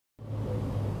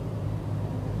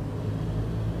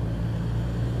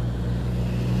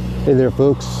Hey there,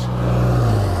 folks.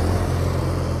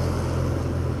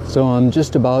 So I'm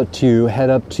just about to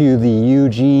head up to the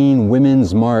Eugene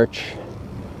Women's March,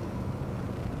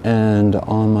 and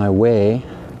on my way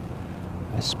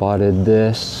I spotted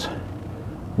this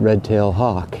red-tailed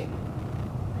hawk,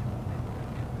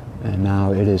 and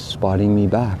now it is spotting me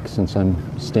back since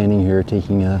I'm standing here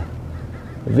taking a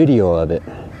video of it.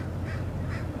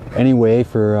 Anyway,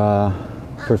 for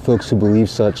folks who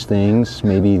believe such things,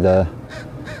 maybe the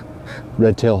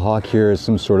red-tailed hawk here is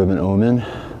some sort of an omen.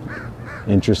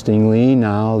 Interestingly,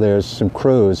 now there's some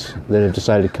crows that have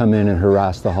decided to come in and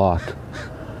harass the hawk.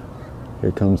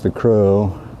 Here comes the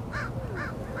crow.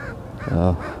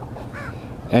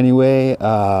 Anyway,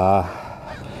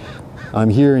 I'm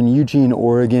here in Eugene,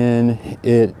 Oregon.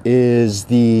 It is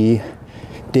the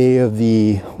day of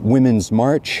the Women's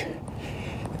March,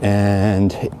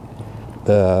 and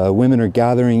the women are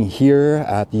gathering here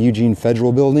at the Eugene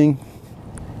Federal Building.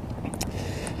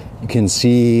 You can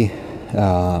see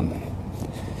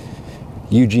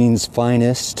Eugene's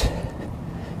finest,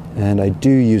 and I do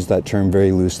use that term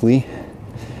very loosely,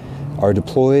 are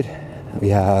deployed. We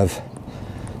have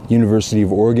University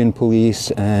of Oregon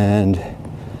Police and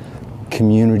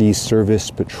Community Service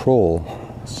Patrol.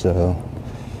 So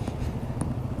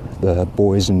the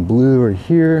boys in blue are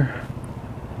here.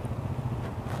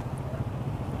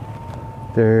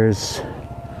 There's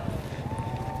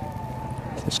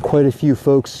quite a few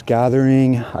folks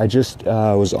gathering. I just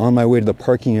was on my way to the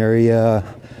parking area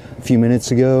a few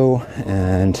minutes ago,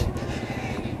 and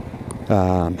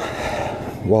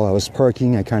while I was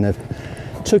parking, I kind of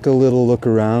took a little look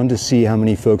around to see how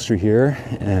many folks are here,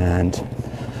 and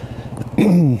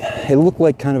it looked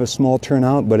like kind of a small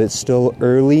turnout, but it's still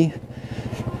early.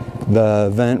 The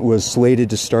event was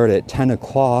slated to start at 10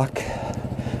 o'clock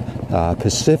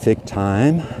Pacific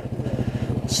time.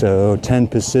 So 10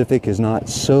 Pacific is not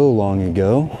so long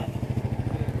ago.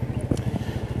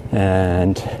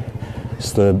 And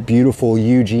it's the beautiful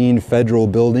Eugene Federal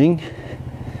Building.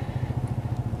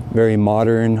 Very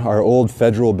modern. Our old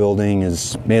federal building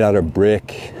is made out of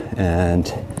brick. And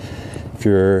if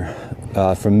you're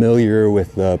familiar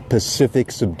with the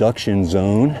Pacific subduction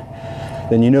zone,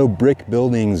 then you know brick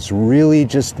buildings really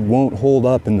just won't hold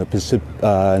up in the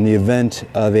event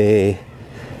of a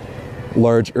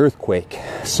large earthquake.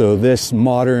 So this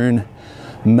modern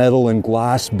metal and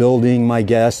glass building, my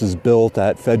guess, is built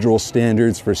at federal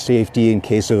standards for safety in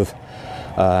case of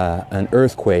an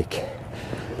earthquake.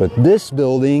 But this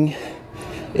building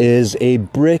is a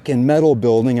brick and metal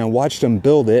building. I watched them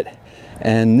build it,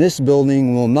 and this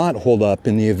building will not hold up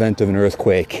in the event of an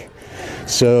earthquake.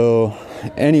 So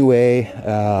anyway,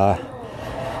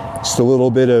 just a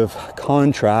little bit of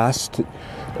contrast.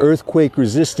 Earthquake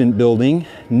resistant building,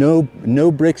 no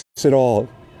bricks at all,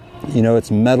 you know,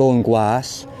 it's metal and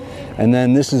glass. And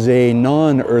then this is a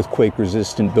non-earthquake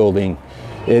resistant building.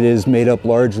 It is made up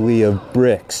largely of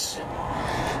bricks.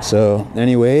 So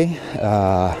anyway,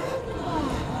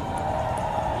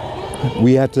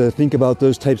 we have to think about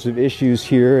those types of issues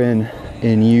here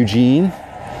in Eugene,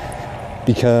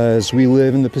 because we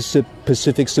live in the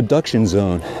Pacific subduction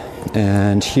zone,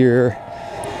 and here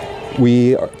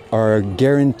we are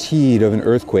guaranteed of an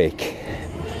earthquake.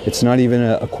 It's not even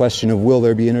a question of will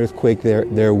there be an earthquake.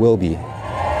 There will be.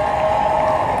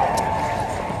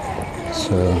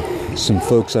 So some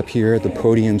folks up here at the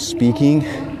podium speaking.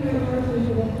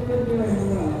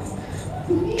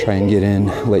 Try and get in,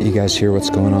 let you guys hear what's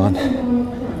going on.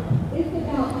 It's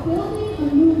about building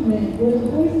a movement where the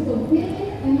voices of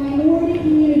women and minority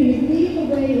communities lead the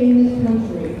way in this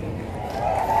country.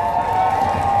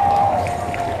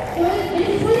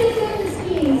 In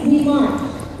 2017, we marched.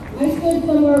 I stood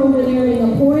somewhere over there in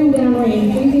the pouring down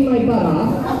rain, freezing my butt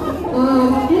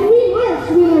off. And we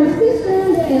marched with our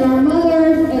sisters and our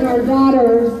mothers and our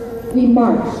daughters. We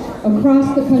marched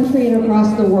across the country and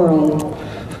across the world.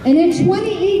 And in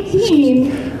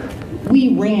 2018,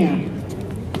 we ran.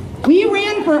 We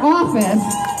ran for office,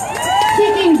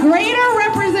 seeking greater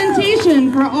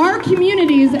representation for our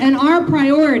communities and our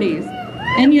priorities.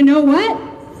 And you know what?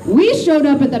 We showed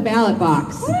up at the ballot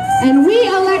box, and we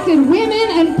elected women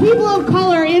and people of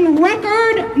color in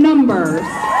record numbers.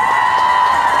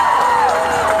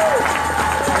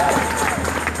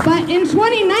 But in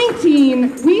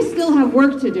 2019, we still have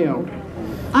work to do.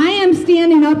 I am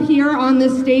standing up here on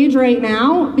this stage right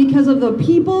now because of the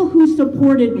people who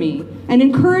supported me and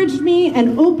encouraged me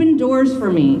and opened doors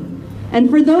for me. And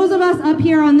for those of us up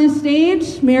here on this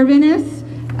stage, Mayor Vinnis,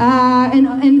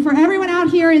 and for everyone out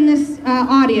here in this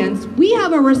audience, we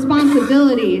have a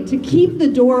responsibility to keep the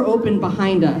door open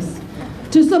behind us,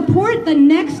 to support the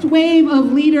next wave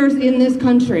of leaders in this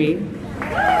country.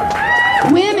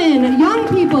 women, young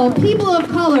people, people of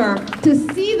color, to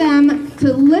see them,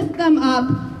 to lift them up,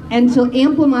 and to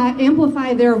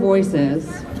amplify their voices.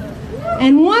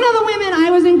 And one of the women I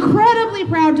was incredibly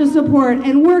proud to support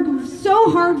and work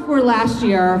so hard for last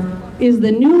year is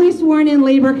the newly sworn in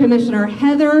Labor Commissioner,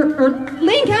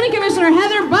 Lane County Commissioner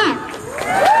Heather Buck.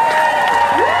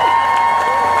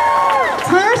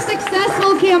 Her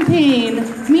successful campaign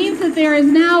means that there is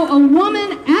now a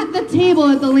woman at the table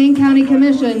at the Lane County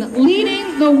Commission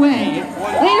leading the way.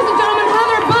 Ladies and gentlemen,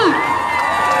 Heather Buck.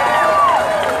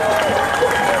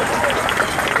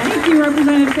 Thank you,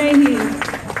 Representative Fahey.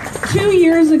 2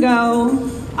 years ago,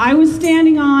 I was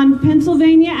standing on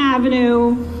Pennsylvania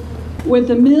Avenue with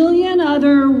 1 million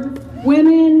other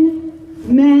women,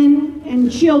 men, and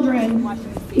children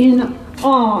in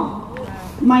awe.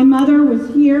 My mother was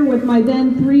here with my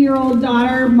then 3-year-old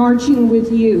daughter marching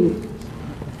with you.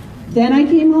 Then I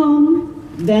came home,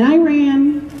 then I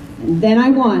ran, and then I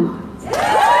won.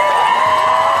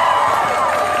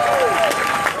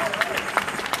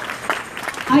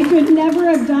 I could never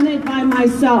have done it by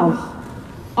myself.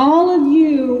 All of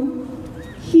you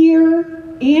here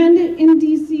and in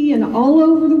DC and all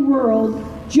over the world,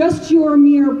 just your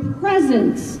mere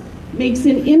presence makes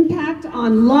an impact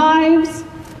on lives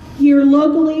here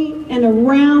locally and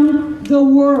around the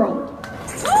world.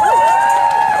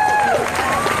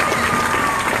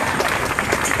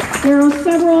 There are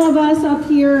several of us up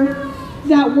here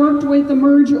that worked with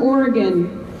Emerge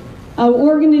Oregon, an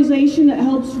organization that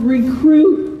helps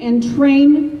recruit and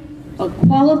train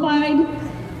qualified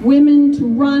women to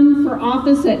run for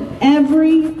office at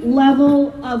every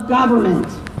level of government.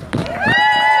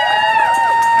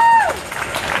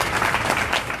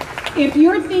 If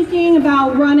you're thinking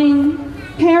about running,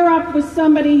 pair up with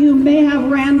somebody who may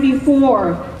have ran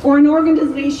before, or an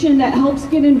organization that helps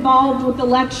get involved with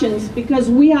elections, because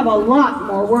we have a lot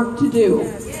more work to do.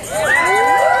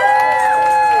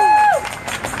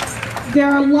 There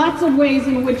are lots of ways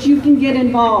in which you can get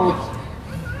involved.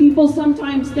 People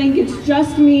sometimes think it's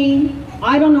just me,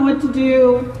 I don't know what to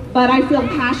do, but I feel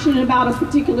passionate about a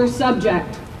particular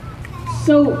subject.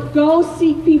 So go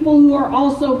seek people who are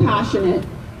also passionate.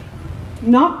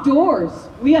 Knock doors.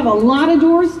 We have a lot of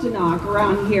doors to knock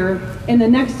around here in the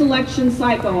next election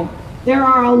cycle. There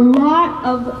are a lot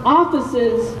of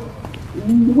offices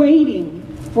waiting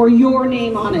for your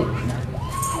name on it.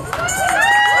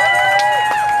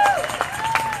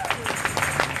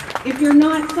 If you're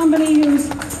not somebody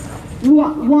who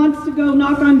wants to go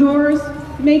knock on doors,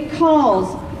 make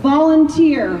calls,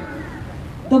 volunteer.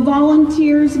 The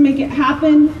volunteers make it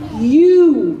happen.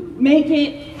 You make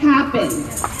it happen.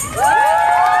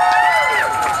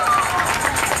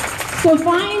 So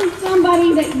find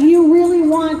somebody that you really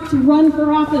want to run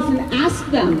for office and ask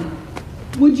them,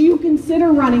 would you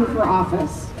consider running for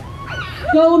office?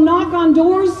 Go knock on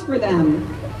doors for them.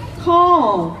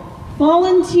 Call,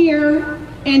 volunteer,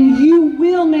 and you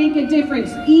will make a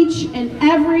difference. Each and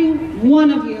every one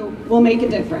of you will make a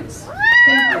difference.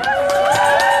 Thank you.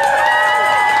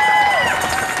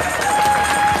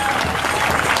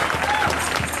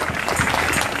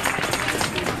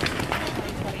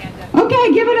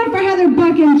 Okay, give it up for Heather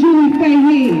Buck and Julie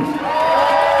Fahey.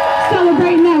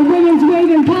 Celebrating that women's wave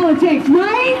in politics,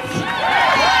 right?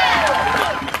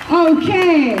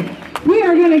 Okay, we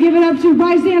are going to give it up to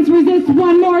Vice Dance Resist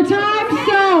one more time,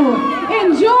 so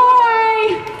enjoy!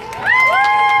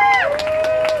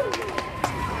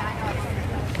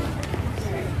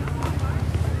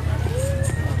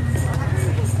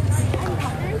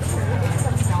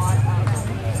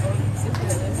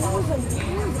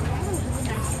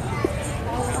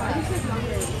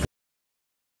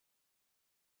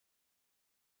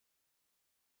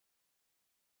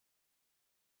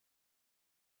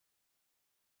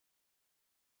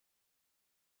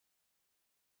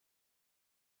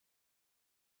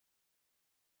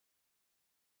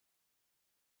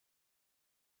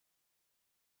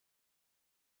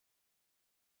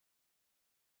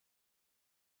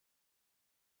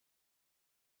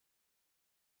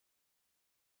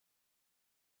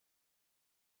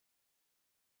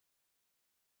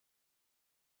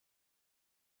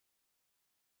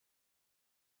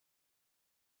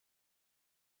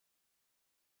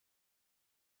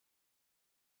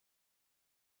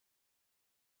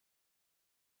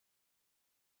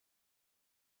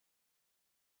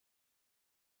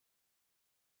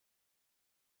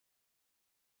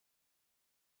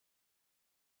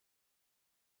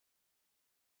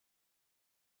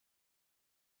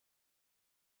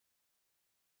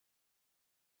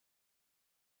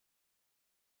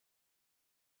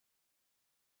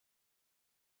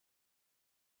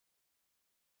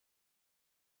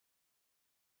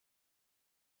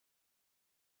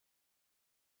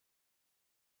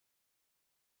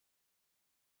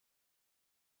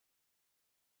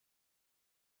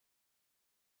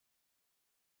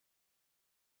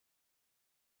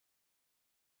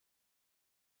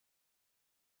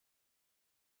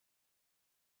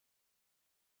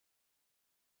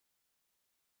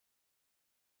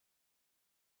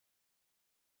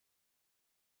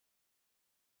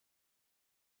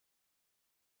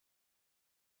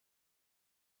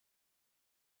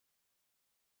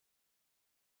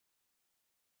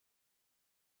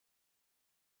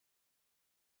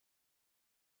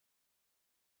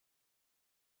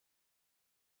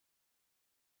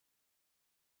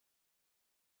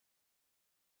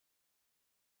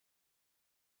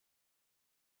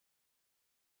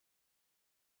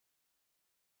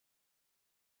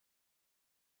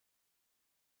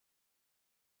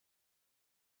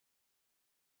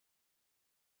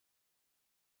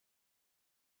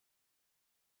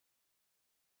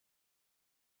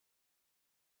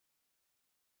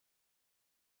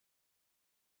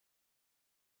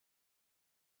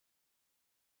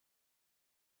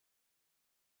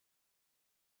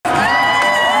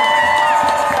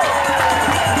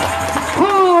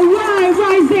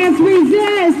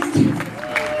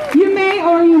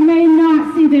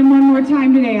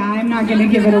 time today. I'm not going to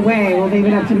give it away. We'll leave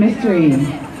it up to mystery.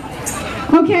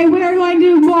 Okay, we are going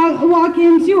to walk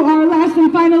into our last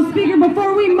and final speaker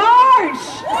before we march.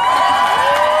 Is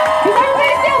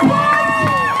everybody still pumped?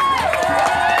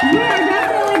 We are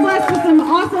definitely blessed with some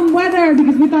awesome weather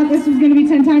because we thought this was going to be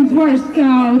 10 times worse.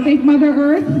 So thank Mother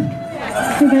Earth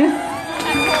for this.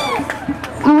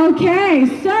 Okay,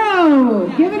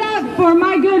 so give it up for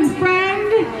my good friend,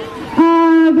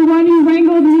 the one who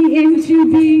wrangled me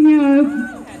into being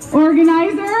an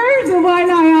organizer, the one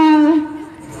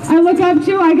I look up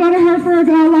to. I go to her for a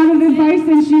lot of advice,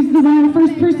 and she's the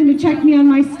first person to check me on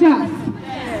my stuff.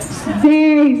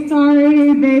 They,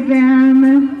 sorry, they,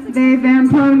 them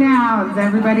pronouns.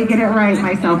 Everybody get it right,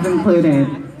 myself included.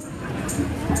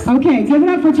 Okay, give it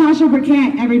up for Tasha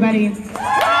Burkett, everybody.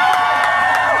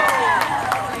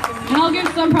 And I'll give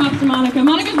some props to Monica.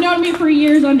 Monica's known me for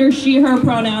years under she, her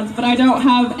pronouns, but I don't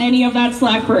have any of that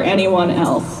slack for anyone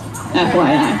else,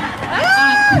 FYI.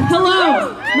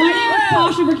 Hello, my name is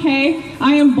Tasha Burkett.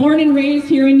 I am born and raised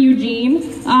here in Eugene.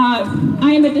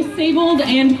 I am a disabled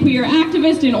and queer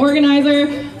activist and organizer.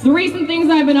 The recent things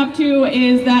I've been up to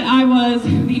is that I was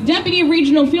the Deputy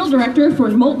Regional Field Director for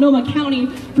Multnomah County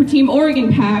for Team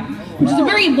Oregon PAC, which is a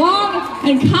very long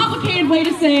and complicated way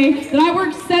to say that I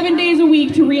worked 7 days a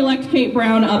week to re-elect Kate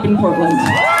Brown up in Portland.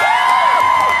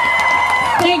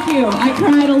 Thank you, I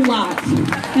cried a lot.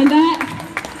 And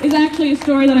that is actually a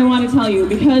story that I want to tell you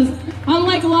because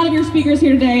unlike a lot of your speakers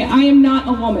here today, I am not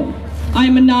a woman. I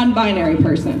am a non-binary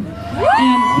person.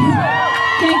 And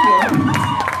thank you.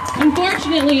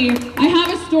 Unfortunately, I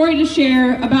have a story to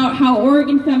share about how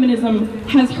Oregon feminism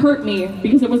has hurt me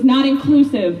because it was not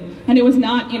inclusive and it was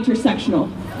not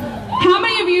intersectional. How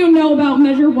many of you know about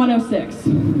Measure 106?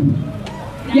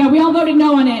 Yeah, we all voted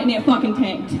no on it and it fucking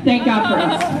tanked. Thank God for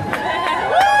us.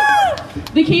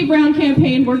 The Kate Brown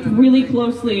campaign worked really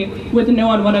closely with the No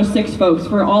on 106 folks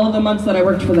for all of the months that I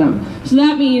worked for them. So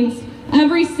that means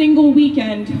every single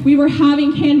weekend we were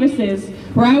having canvases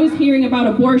where I was hearing about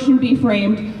abortion be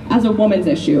framed as a woman's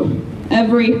issue.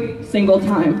 Every single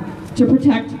time. To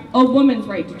protect a woman's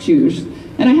right to choose.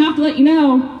 And I have to let you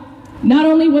know, not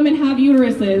only women have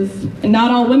uteruses, and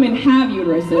not all women have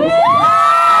uteruses.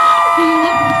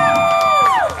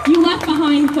 You left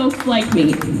behind folks like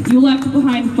me. You left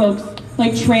behind folks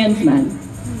like trans men.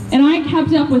 And I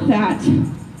kept up with that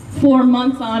for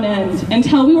months on end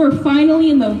until we were finally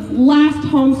in the last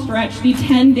home stretch, the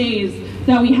 10 days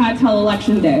that we had till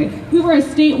election day. We were a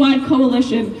statewide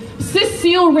coalition.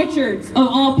 Cecile Richards, of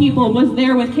all people, was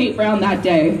there with Kate Brown that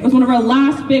day. It was one of our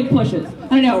last big pushes.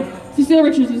 I know, Cecile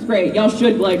Richards is great. Y'all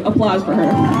should, applause for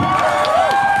her.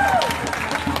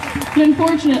 But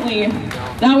unfortunately,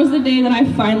 that was the day that I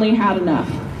finally had enough.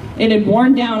 It had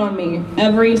worn down on me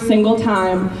every single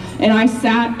time, and I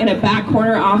sat in a back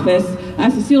corner office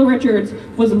as Cecile Richards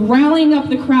was rallying up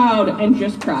the crowd and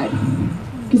just cried.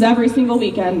 Because every single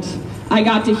weekend, I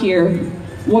got to hear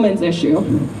woman's issue.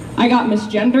 I got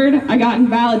misgendered, I got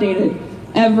invalidated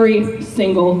every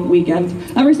single weekend.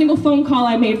 Every single phone call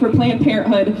I made for Planned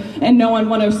Parenthood and No on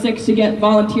 106 to get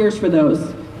volunteers for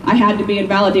those, I had to be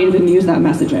invalidated and use that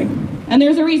messaging. And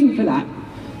there's a reason for that.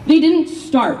 They didn't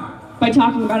start by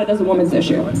talking about it as a woman's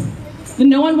issue. The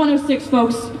No on 106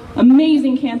 folks,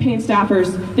 amazing campaign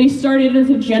staffers, they started as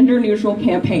a gender-neutral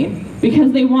campaign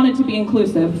because they wanted to be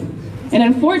inclusive. And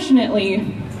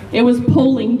unfortunately, it was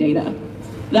polling data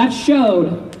that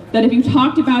showed that if you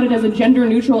talked about it as a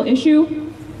gender-neutral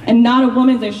issue and not a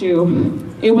woman's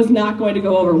issue, it was not going to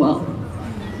go over well.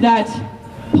 That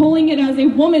polling it as a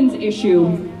woman's issue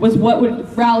was what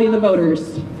would rally the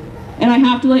voters. And I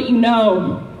have to let you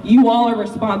know, you all are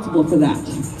responsible for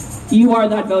that. You are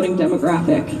that voting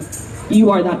demographic. You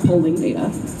are that polling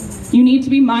data. You need to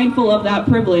be mindful of that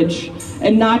privilege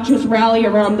and not just rally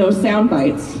around those sound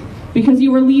bites, because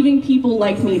you are leaving people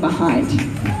like me behind.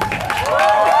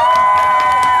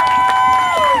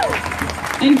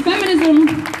 And feminism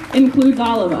includes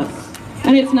all of us.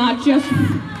 And it's not just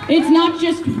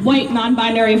white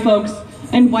non-binary folks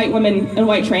and white women and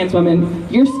white trans women.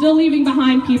 You're still leaving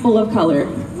behind people of color.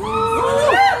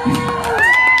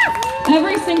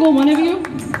 Every single one of you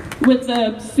with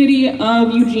the City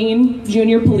of Eugene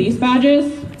Junior Police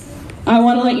badges, I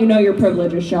want to let you know your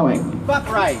privilege is showing. Fuck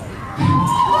right.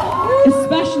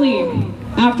 Especially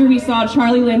after we saw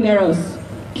Charlie Landeros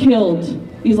killed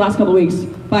these last couple weeks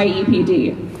by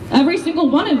EPD. Every single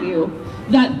one of you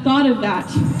that thought of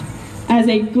that as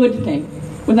a good thing,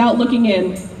 without looking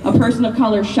in, a person of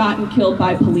color shot and killed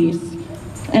by police,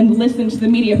 and listened to the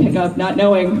media pickup not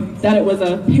knowing that it was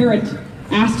a parent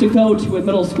asked to go to a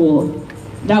middle school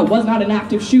that was not an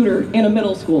active shooter in a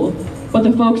middle school. but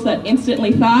the folks that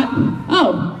instantly thought,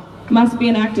 oh, must be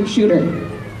an active shooter.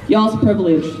 Y'all's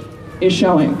privilege is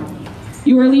showing.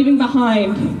 You are leaving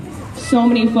behind so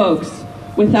many folks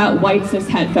with that white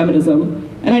cis-het feminism.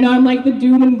 And I know I'm like the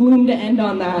doom and gloom to end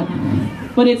on that,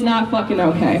 but it's not fucking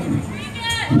okay.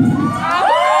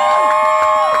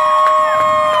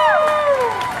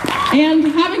 And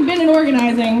having been in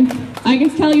organizing, I can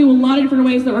tell you a lot of different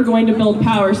ways that we're going to build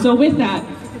power. So with that,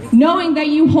 knowing that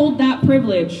you hold that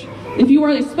privilege, if you are,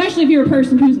 especially if you're a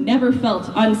person who's never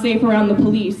felt unsafe around the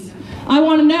police, I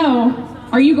want to know,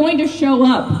 are you going to show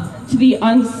up to the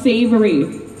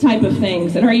unsavory type of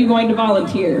things, and are you going to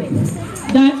volunteer?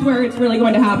 That's where it's really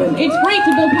going to happen. It's great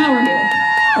to build power here.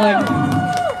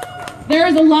 Like, there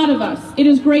is a lot of us. It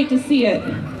is great to see it,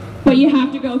 but you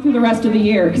have to go through the rest of the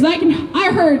year. Because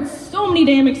I heard so many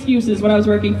damn excuses when I was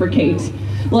working for Kate.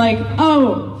 Like,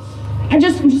 oh, I'm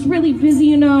just really busy,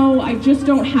 you know, I just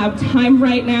don't have time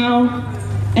right now.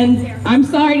 And I'm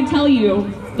sorry to tell you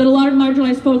that a lot of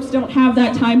marginalized folks don't have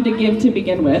that time to give to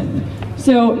begin with.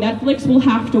 So Netflix will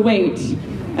have to wait,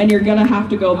 and you're gonna have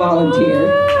to go volunteer.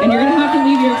 And you're gonna have to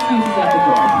leave your excuses at the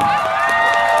door.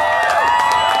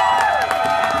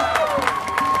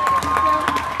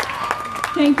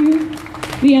 Thank you.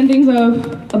 The endings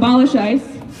of Abolish ICE,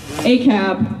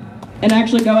 ACAB, and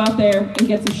actually go out there and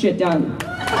get some shit done.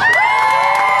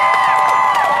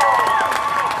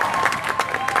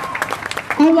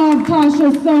 I love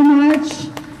Tasha so much.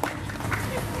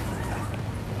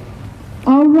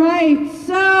 All right,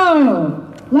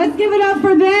 so let's give it up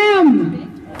for them.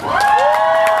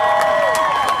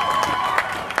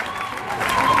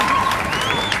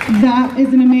 That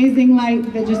is an amazing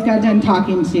light that just got done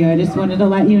talking to you. I just wanted to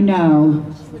let you know.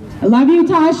 I love you,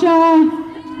 Tasha.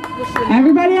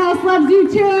 Everybody else loves you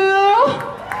too.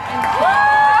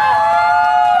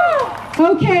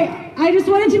 Okay. I just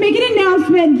wanted to make an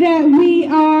announcement that we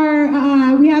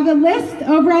have a list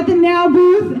over at the Now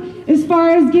booth as far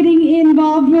as getting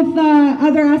involved with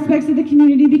other aspects of the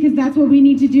community, because that's what we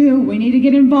need to do. We need to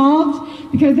get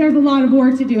involved because there's a lot of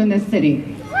work to do in this city.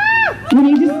 We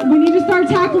need to start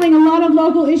tackling a lot of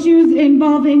local issues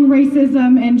involving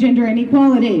racism and gender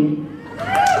inequality.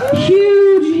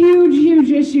 Huge, huge, huge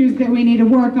issues that we need to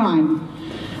work on.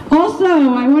 Also,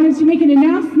 I wanted to make an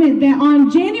announcement that on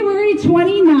January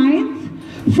 29th,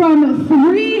 from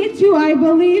 3 to, I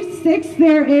believe, 6,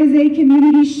 there is a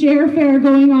community share fair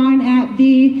going on at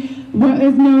what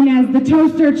is known as the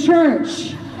Toaster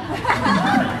Church.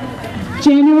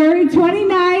 January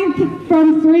 29th,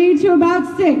 from 3 to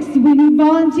about 6. We need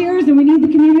volunteers and we need the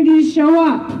community to show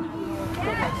up.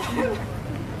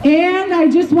 And I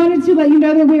just wanted to let you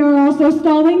know that we are also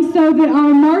stalling so that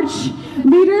our March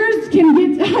leaders can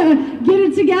get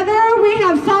it together. We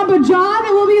have Samba John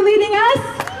that will be leading us,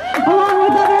 along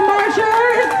with other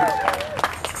marchers.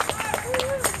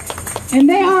 And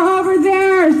they are over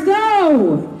there.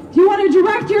 So, do you want to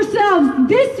direct yourselves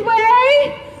this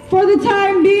way for the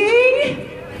time being?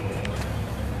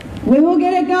 We will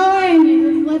get it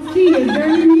going. Let's see, is there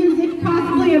any music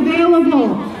possibly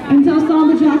available until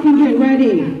Samba John can get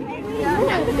ready?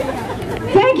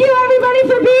 Thank you everybody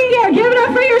for being here. Give it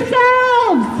up for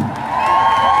yourselves.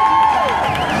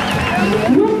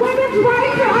 When women's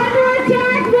rights are under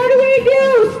attack, what do we do?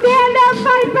 Stand up,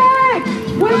 fight back.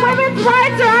 When women's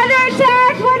rights are under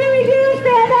attack, what do we do?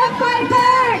 Stand up, fight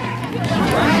back.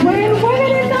 When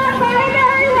women and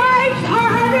non-binary rights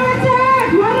are under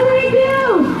attack, what do we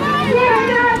do?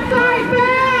 Stand up, fight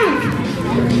back.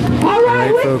 All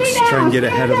right, folks, try and get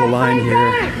ahead of the line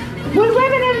here. When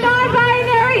women and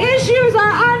non-binary issues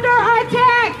are under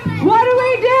attack, what do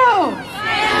we do?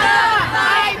 Stand up,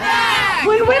 fight back!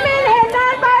 When women and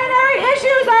non-binary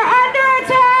issues are under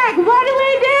attack, what do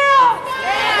we do?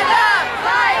 Stand up,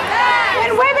 fight back!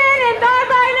 When women and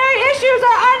non-binary issues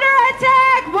are under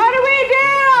attack, what do we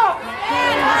do?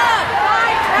 Stand up,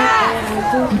 fight back!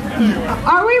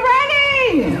 Are we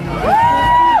ready?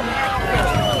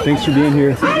 Thanks for being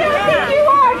here. I don't think you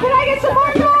are. Can I get some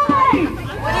more noise?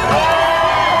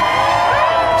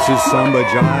 This is Samba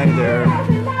Jai, their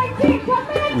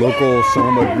local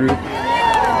samba group.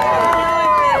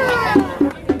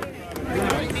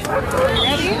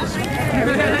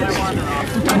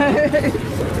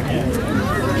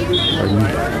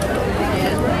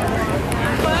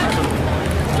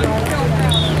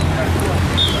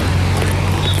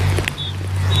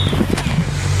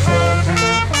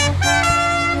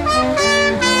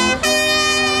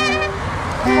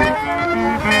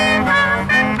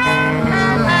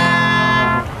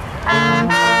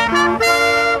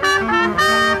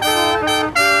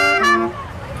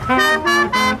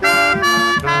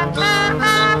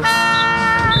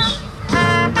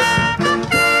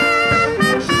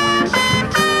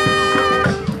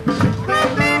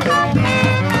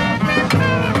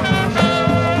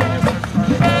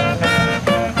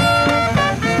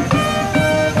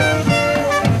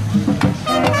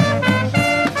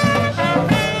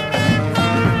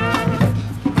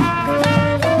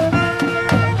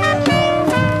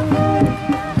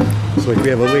 Looks like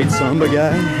we have a late samba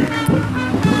guy.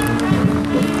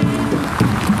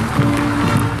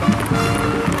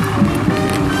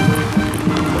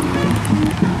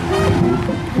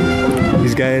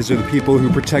 These guys are the people who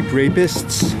protect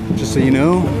rapists, just so you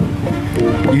know.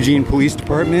 Eugene Police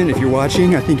Department, if you're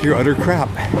watching, I think you're utter crap.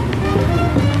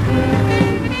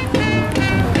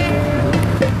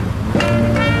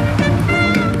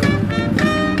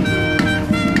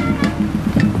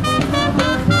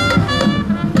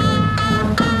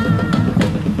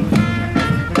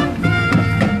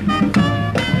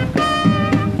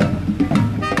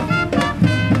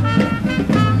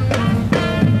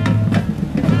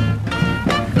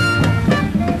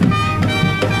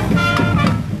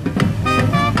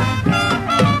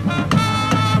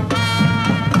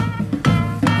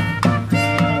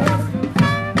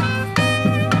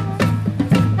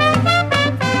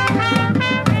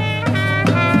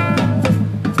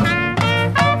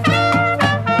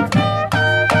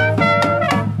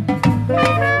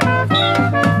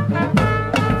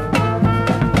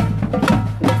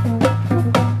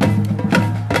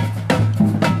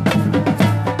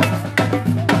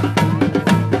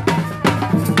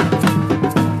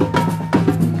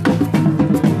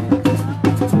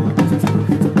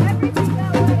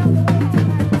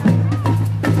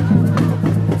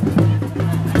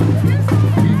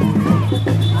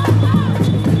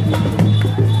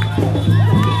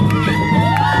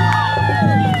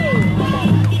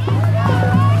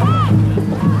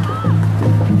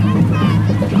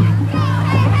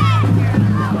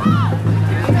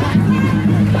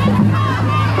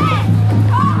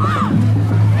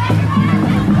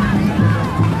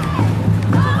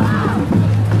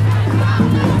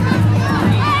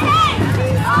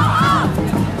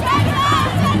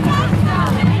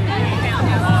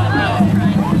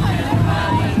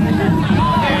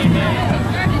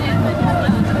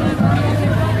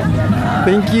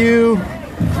 Thank you.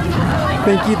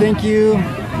 Thank you, thank you.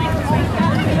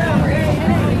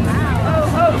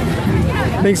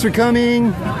 Thanks for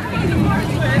coming.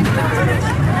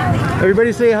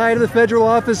 Everybody say hi to the federal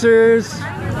officers.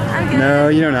 No,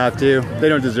 you don't have to. They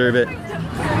don't deserve it.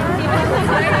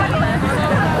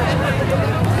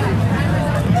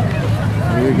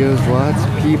 Here goes lots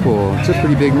of people. It's a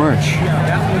pretty big march.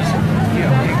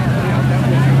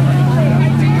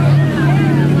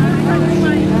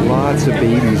 Lots of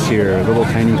babies here, little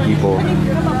tiny people.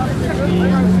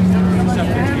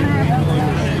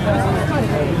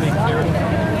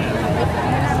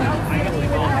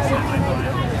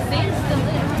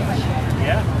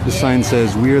 The sign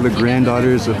says, "We are the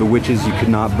granddaughters of the witches you could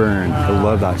not burn." I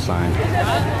love that sign.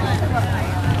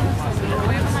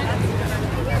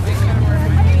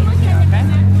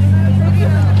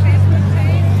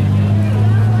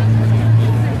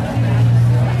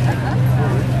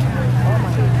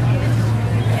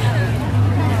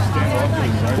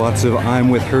 Lots of "I'm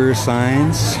with her"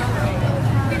 signs.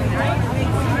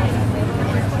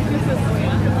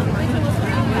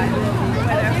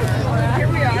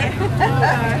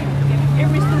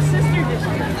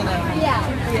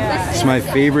 It's my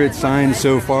favorite sign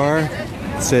so far. It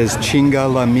says "Chinga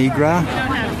la migra."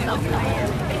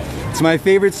 It's my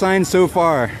favorite sign so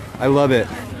far. I love it.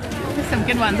 There's some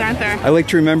good ones, aren't there? I like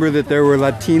to remember that there were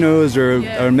Latinos or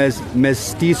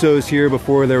mestizos here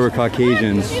before there were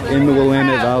Caucasians in the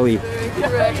Willamette Valley.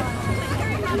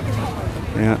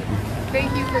 Yeah.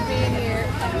 Thank you for being here.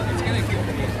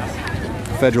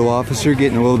 Federal officer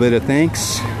getting a little bit of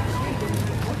thanks.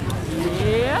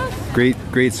 Yes.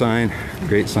 Great sign.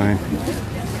 Great sign.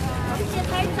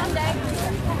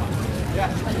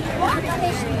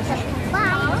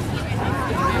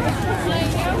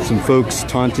 Some folks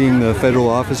taunting the federal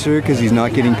officer because he's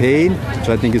not getting paid, which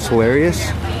I think is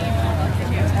hilarious.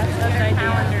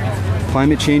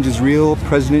 Climate change is real.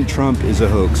 President Trump is a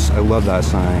hoax. I love that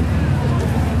sign.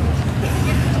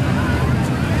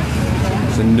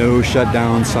 It's a no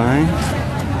shutdown sign.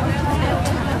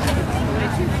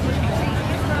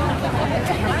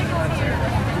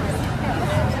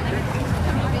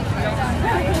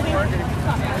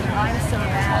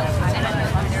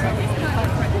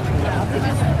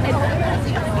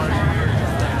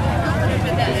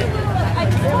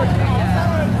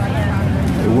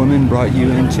 A woman brought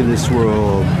you into this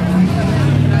world,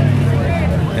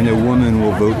 and a woman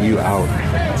will vote you out.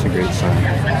 It's a great sign.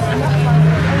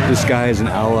 This guy is an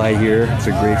ally here. It's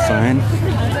a great sign.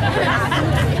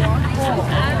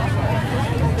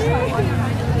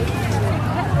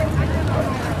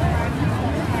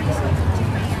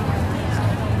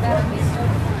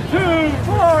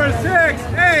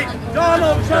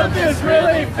 Donald Trump is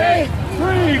really fake.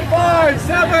 3, 5,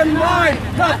 7, 9.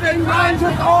 Nothing rhymes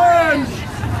with orange.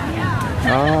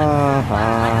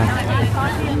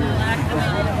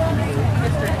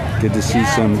 Good to see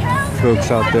some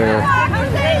folks out there.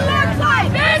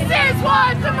 This is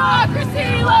what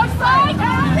democracy looks like.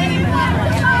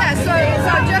 Yeah, so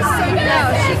just so you know,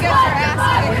 she gets her ass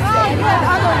kicked.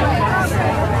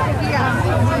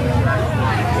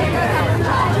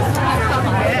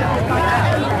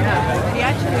 He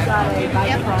actually got a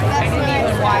bike ride. I didn't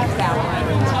even watch that one.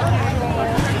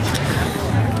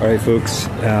 All right, folks,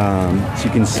 so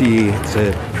you can see it's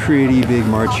a pretty big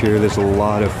march here. There's a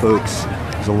lot of folks.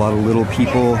 There's a lot of little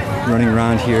people running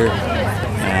around here.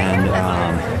 And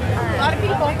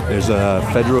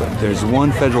there's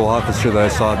one federal officer that I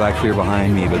saw back here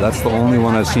behind me, but that's the only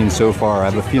one I've seen so far. I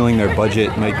have a feeling their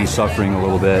budget might be suffering a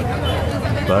little bit.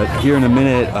 But here in a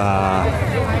minute,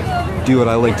 do what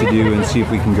I like to do and see if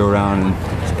we can go around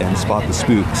and spot the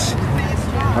spooks.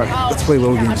 All right, let's play a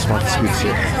little game, spot the spooks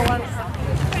here.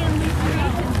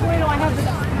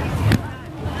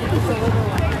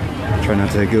 Try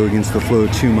not to go against the flow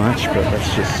too much, but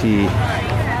let's just see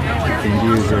what we can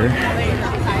do here.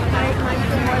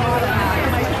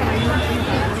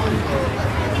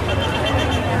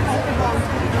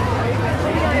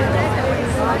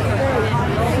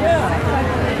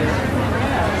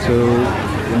 So,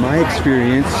 in my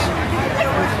experience,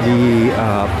 the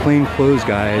plainclothes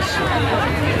guys,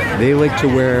 they like to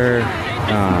wear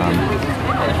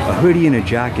a hoodie and a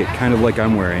jacket, kind of like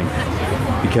I'm wearing,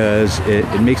 because it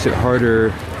makes it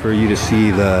harder for you to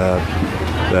see the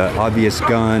obvious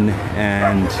gun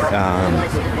and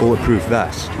bulletproof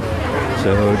vest.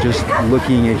 So just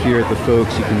looking at here at the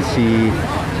folks, you can see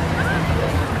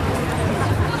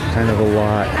kind of a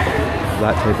lot of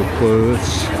that type of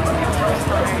clothes.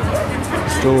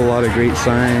 Still a lot of great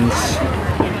signs.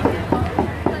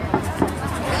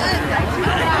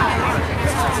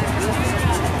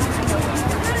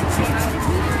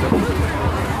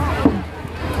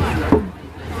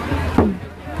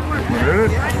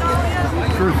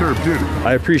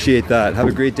 I appreciate that. Have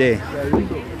a great day.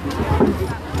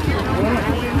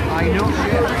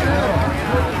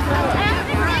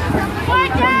 What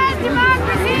does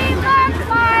democracy look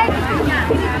like?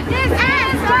 This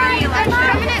is what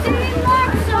democracy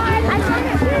looks like.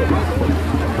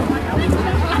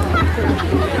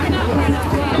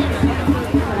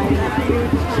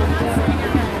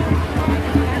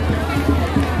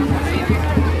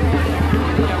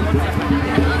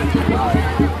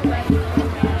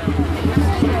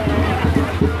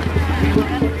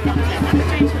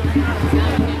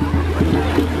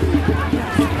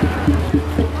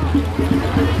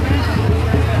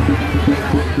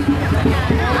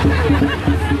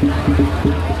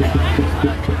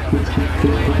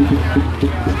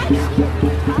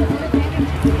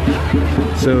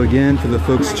 So again, for the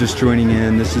folks just joining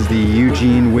in, this is the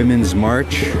Eugene Women's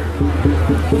March.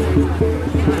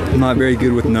 I'm not very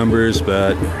good with numbers,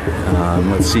 but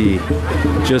let's see,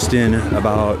 just in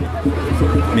about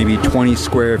maybe 20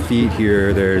 square feet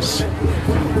here, there's,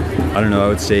 I don't know, I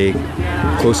would say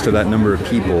close to that number of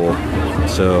people.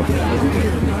 So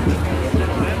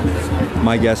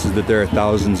my guess is that there are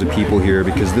thousands of people here,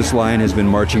 because this line has been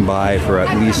marching by for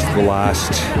at least the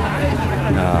last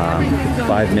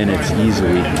 5 minutes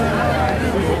easily.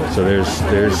 So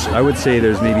there's I would say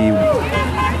there's maybe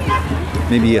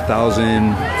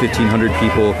 1,000, 1,500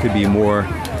 people, could be more,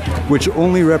 which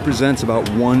only represents about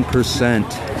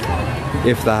 1%,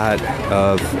 if that,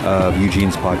 of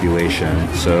Eugene's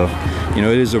population. So, you know,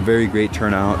 it is a very great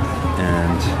turnout,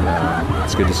 and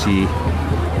it's good to see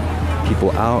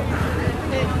people out.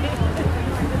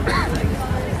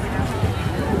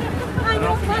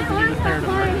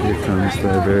 Here comes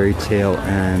the very tail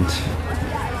end.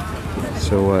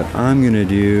 So what I'm gonna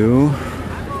do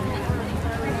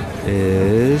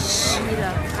is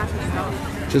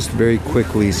just very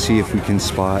quickly see if we can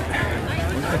spot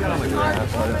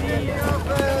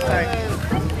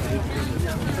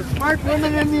Smart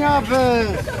women in the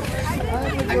office.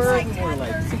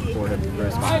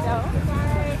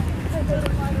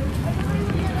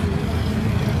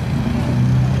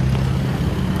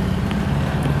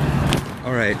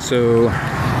 All right, so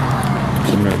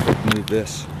I'm gonna move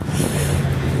this.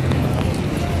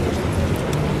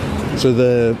 So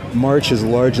the march is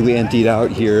largely emptied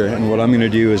out here, and what I'm gonna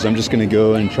do is I'm just gonna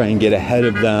go and try and get ahead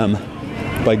of them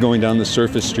by going down the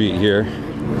surface street here.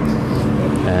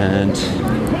 And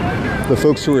the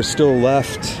folks who are still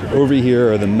left over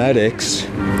here are the medics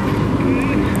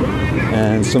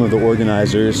and some of the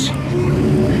organizers.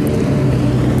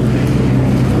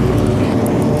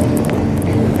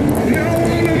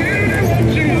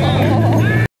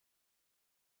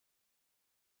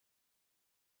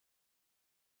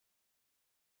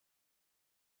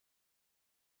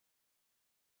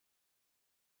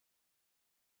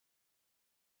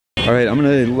 All right, I'm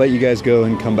gonna let you guys go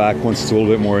and come back once it's a little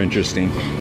bit more interesting.